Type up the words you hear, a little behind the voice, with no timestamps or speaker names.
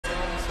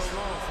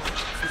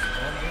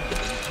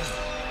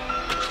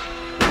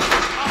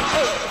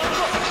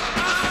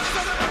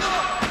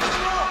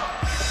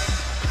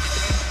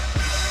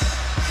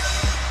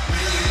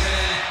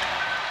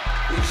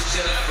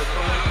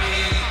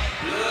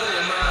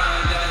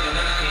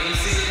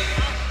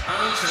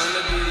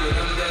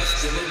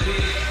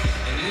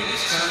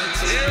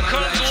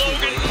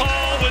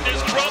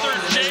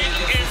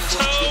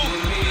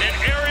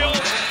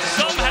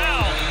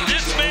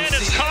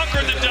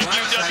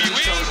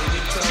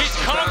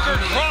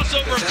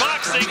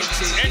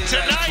boxing, and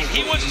tonight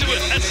he wants to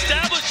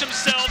establish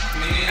himself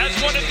as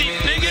one of the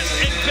biggest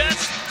and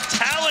best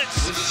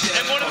talents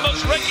and one of the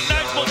most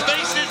recognizable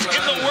faces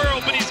in the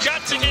world, but he's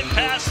got to get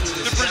past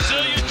the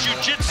Brazilian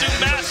Jiu-Jitsu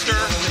master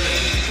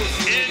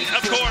in,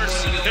 of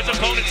course, his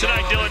opponent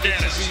tonight,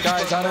 DAZN.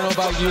 Guys, I don't know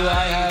about you,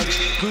 I have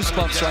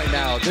goosebumps right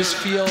now. This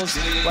feels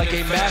like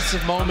a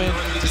massive moment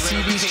to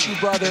see these two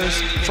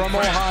brothers from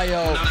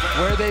Ohio,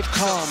 where they've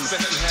come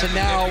to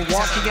now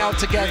walking out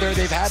together.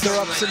 They've had their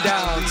ups and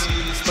downs,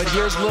 but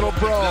here's little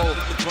bro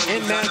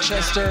in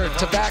Manchester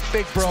to back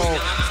big bro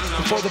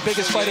before the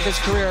biggest fight of his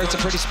career. It's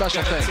a pretty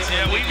special thing.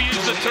 Yeah, we've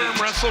used the term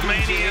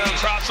WrestleMania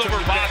crossover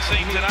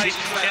boxing tonight,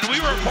 and we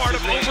were a part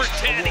of over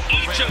 10,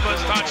 each of us,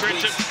 Todd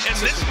Richard, and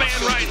this man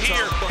right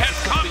here has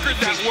conquered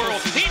that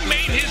world. He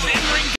made his in-ring